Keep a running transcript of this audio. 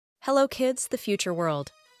Hello kids, the future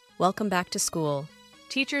world. Welcome back to school.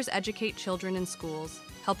 Teachers educate children in schools,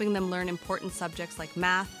 helping them learn important subjects like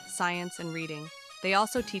math, science, and reading. They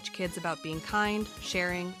also teach kids about being kind,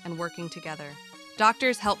 sharing, and working together.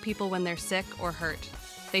 Doctors help people when they're sick or hurt.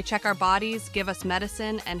 They check our bodies, give us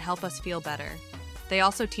medicine, and help us feel better. They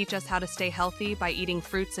also teach us how to stay healthy by eating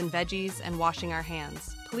fruits and veggies and washing our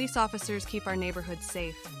hands. Police officers keep our neighborhoods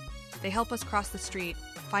safe. They help us cross the street,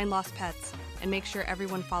 find lost pets, and make sure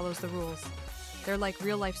everyone follows the rules. They're like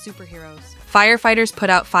real-life superheroes. Firefighters put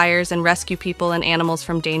out fires and rescue people and animals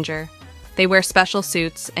from danger. They wear special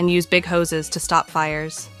suits and use big hoses to stop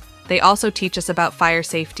fires. They also teach us about fire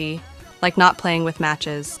safety, like not playing with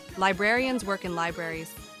matches. Librarians work in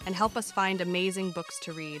libraries and help us find amazing books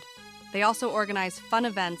to read. They also organize fun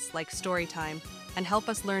events like story time and help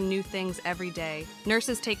us learn new things every day.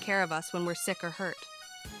 Nurses take care of us when we're sick or hurt.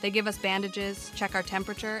 They give us bandages, check our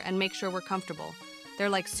temperature, and make sure we're comfortable. They're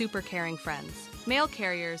like super caring friends. Mail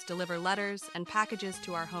carriers deliver letters and packages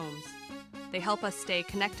to our homes. They help us stay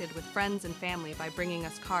connected with friends and family by bringing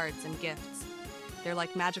us cards and gifts. They're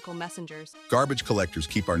like magical messengers. Garbage collectors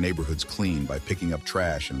keep our neighborhoods clean by picking up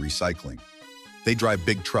trash and recycling. They drive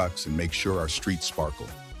big trucks and make sure our streets sparkle.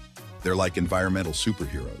 They're like environmental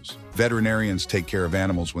superheroes. Veterinarians take care of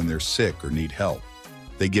animals when they're sick or need help.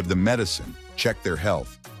 They give them medicine, check their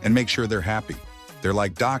health, and make sure they're happy. They're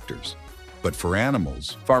like doctors. But for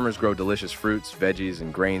animals, farmers grow delicious fruits, veggies,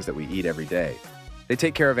 and grains that we eat every day. They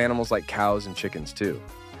take care of animals like cows and chickens too.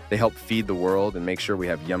 They help feed the world and make sure we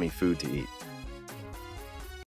have yummy food to eat.